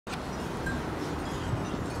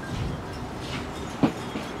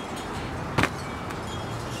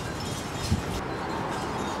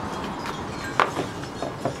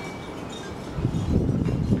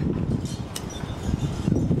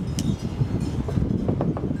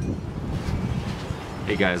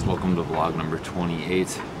Hey guys, welcome to vlog number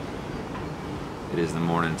 28. It is the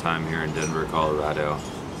morning time here in Denver, Colorado.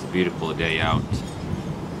 It's a beautiful day out.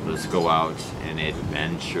 Let's go out and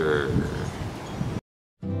adventure.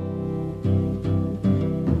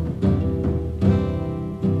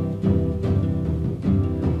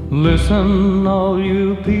 Listen, all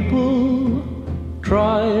you people,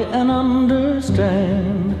 try and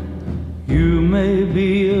understand. You may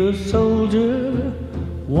be a soldier,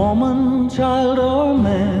 woman, child, or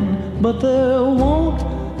man, but there won't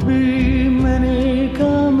be many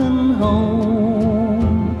coming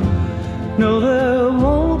home. No, there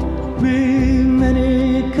won't be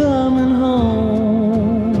many coming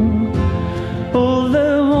home. Oh,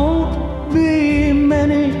 there won't be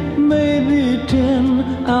many, maybe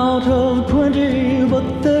 10 out of 20,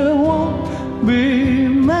 but there won't be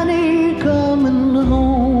many coming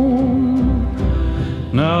home.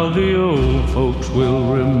 Now the old folks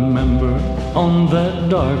will remember on that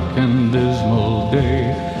dark and dismal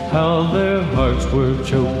day how their hearts were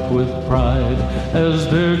choked with pride as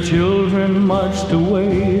their children marched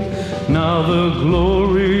away. Now the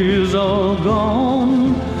glory is all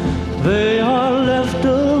gone, they are left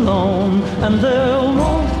alone, and there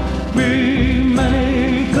won't be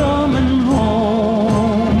many coming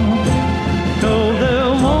home. No,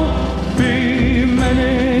 there won't be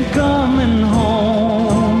many coming home.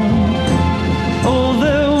 Oh,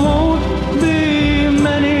 there won't be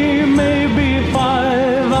many, maybe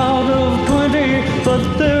 5 out of 20,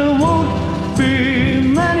 but there won't be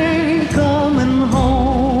many coming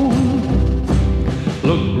home.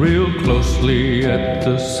 Look real closely at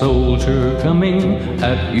the soldier coming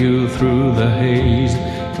at you through the haze.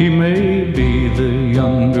 He may be the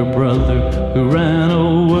younger brother who ran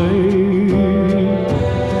away.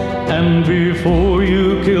 And before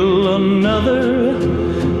you kill another,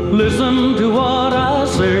 listen to what I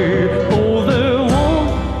say. Oh, there won't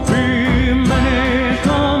be many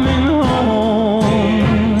coming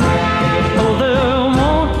home. Oh, there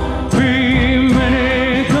won't be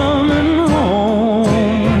many coming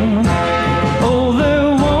home. Oh, there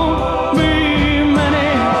won't be many.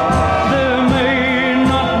 There may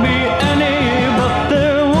not be any, but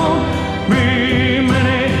there won't be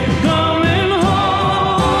many coming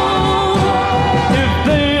home. If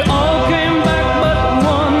they all came back but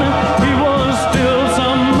one, he was still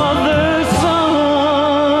some other son.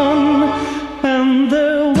 And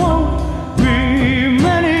there won't be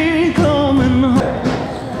many coming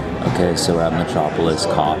home. Okay, so we're at Metropolis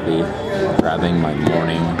Coffee, grabbing my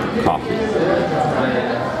morning coffee.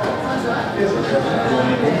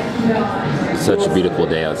 It's such a beautiful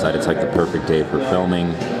day outside. It's like the perfect day for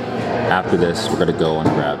filming. After this, we're gonna go and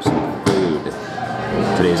grab some food.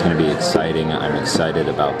 Today's gonna be exciting. I'm excited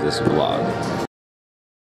about this vlog.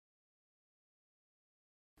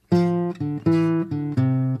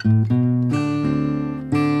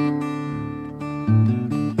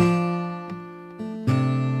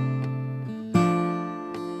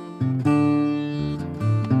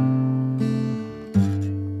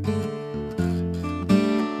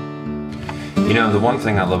 You know, the one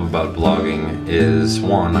thing I love about vlogging is,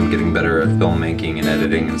 one, I'm getting better at filmmaking and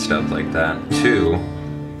editing and stuff like that. Two,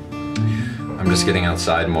 I'm just getting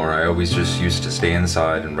outside more. I always just used to stay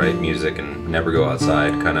inside and write music and never go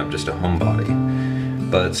outside, kind of just a homebody.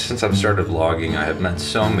 But since I've started vlogging, I have met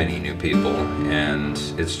so many new people, and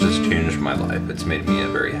it's just changed my life. It's made me a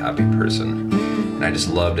very happy person. And I just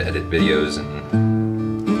love to edit videos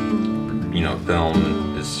and, you know,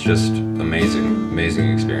 film. It's just amazing,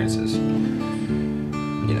 amazing experiences.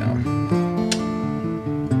 You know.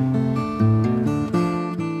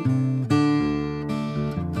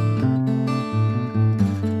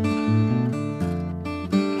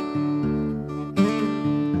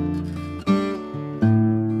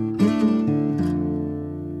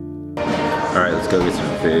 All right, let's go get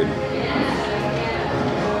some food.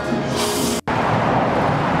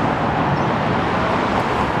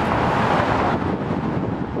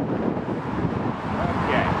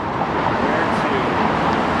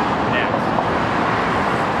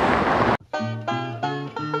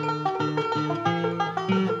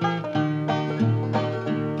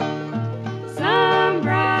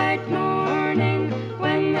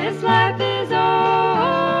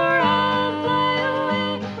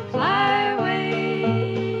 Fly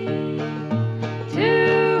away.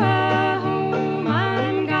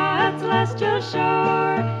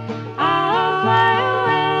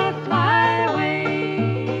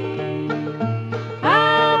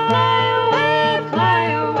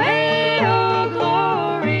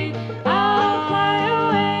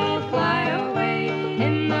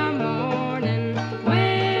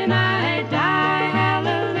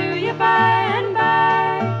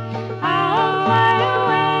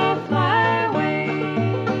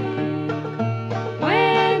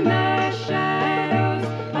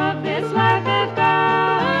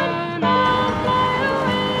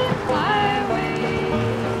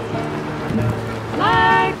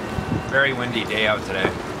 very windy day out today.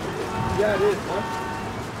 Yeah, it is, huh?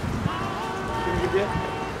 Can you get?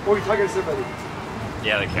 Oh, you're talking to somebody.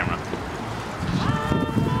 Yeah, the camera.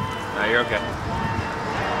 No, you're okay.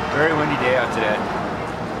 Very windy day out today.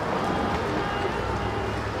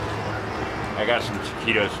 I got some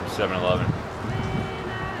taquitos from 7-Eleven.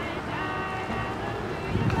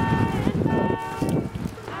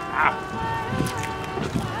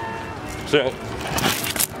 So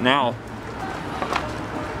now,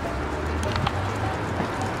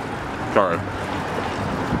 sorry.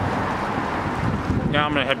 Now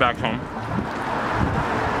I'm gonna head back home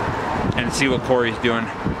and see what Corey's doing.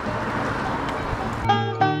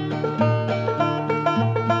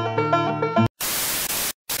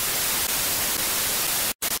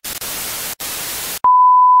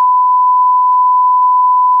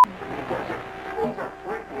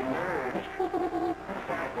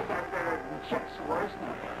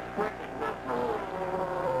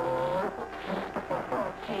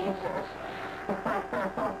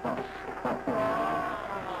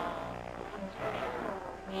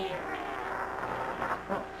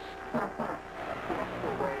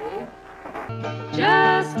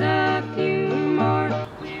 Just a few more.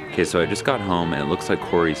 Okay, so I just got home and it looks like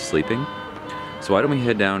Corey's sleeping. So why don't we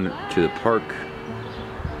head down to the park?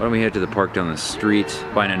 Why don't we head to the park down the street,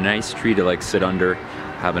 find a nice tree to like sit under,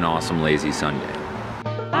 have an awesome lazy Sunday.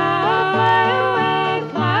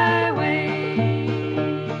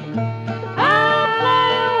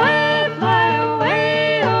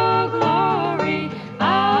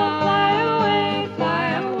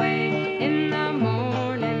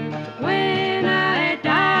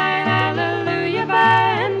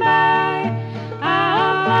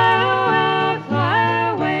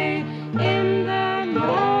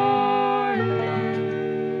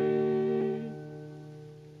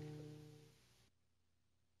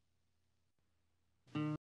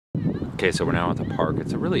 Okay, so we're now at the park.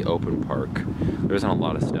 It's a really open park. There isn't a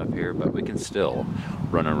lot of stuff here, but we can still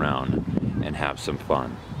run around and have some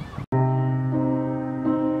fun.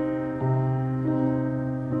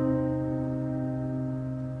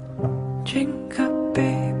 Drink up,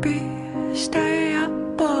 baby, stay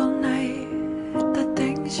up all night. The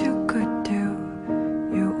things you could do,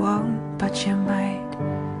 you won't, but you might.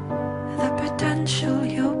 The potential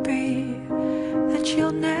you'll be, that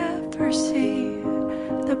you'll never see.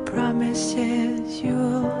 The promises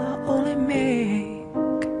you'll only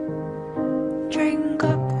make. Drink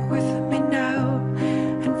up with me now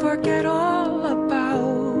and forget all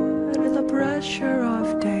about the pressure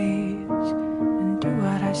of days and do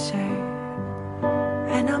what I say.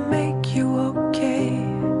 And I'll make you okay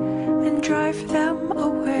and drive them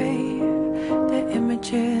away. The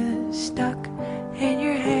images stuck in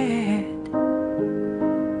your head.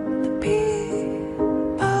 The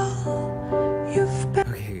people you've been.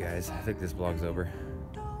 Okay guys, I think this vlog's over.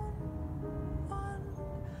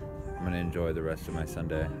 I'm gonna enjoy the rest of my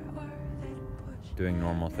Sunday doing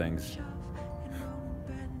normal things.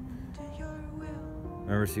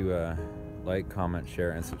 Remember to like, comment,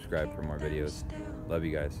 share, and subscribe for more videos. Love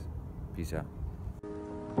you guys. Peace out.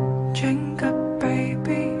 Drink up,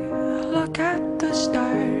 baby, look at the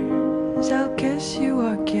stars. I'll kiss you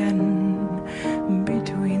again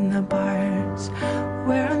between the bars,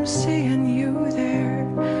 where I'm seeing you there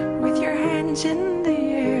with your hands in the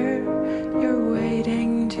air. You're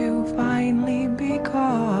waiting to finally be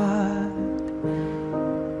caught.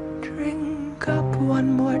 Drink up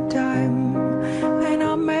one more time and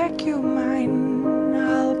I'll make you mine.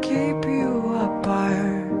 I'll keep you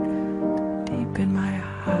apart, deep in my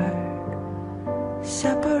heart,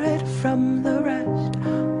 separate from the rest,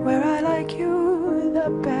 where I like you the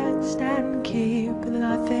best and keep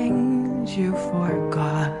the things you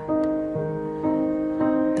forgot.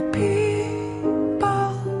 The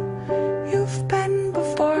people you've been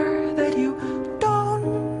before that you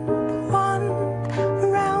don't want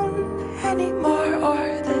around anymore,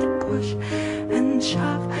 or that push and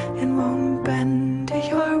shove and won't bend to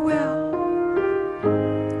your will.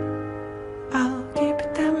 I'll keep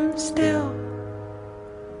them still.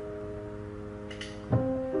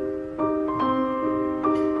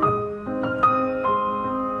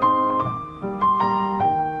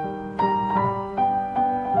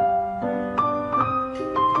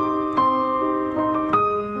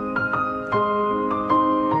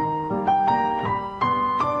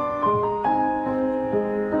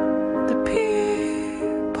 The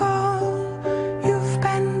people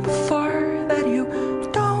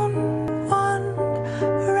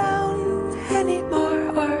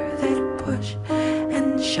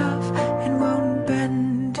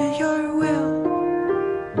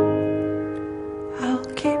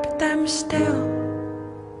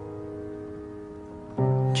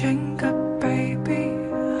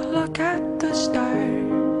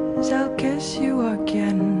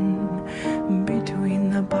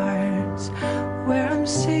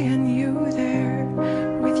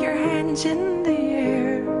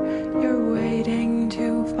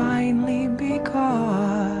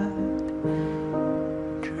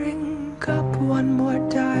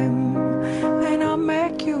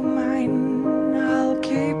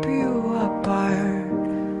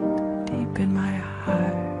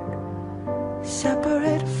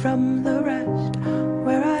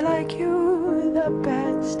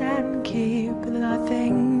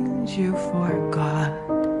things you forgot.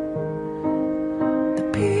 The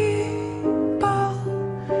people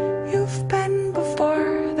you've been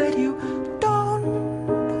before that you don't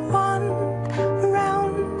want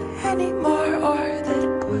around anymore, or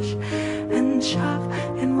that push and shove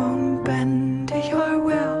and won't bend to your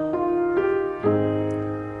will.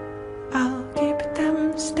 I'll keep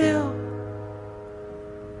them still.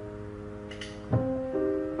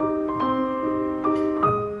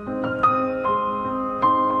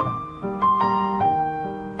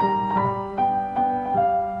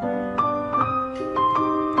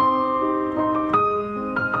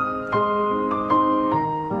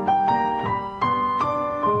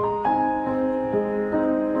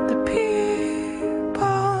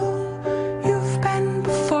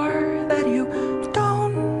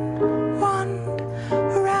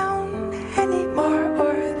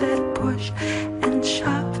 And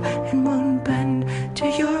shove and won't bend to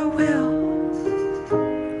your will.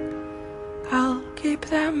 I'll keep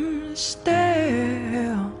them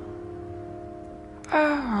still.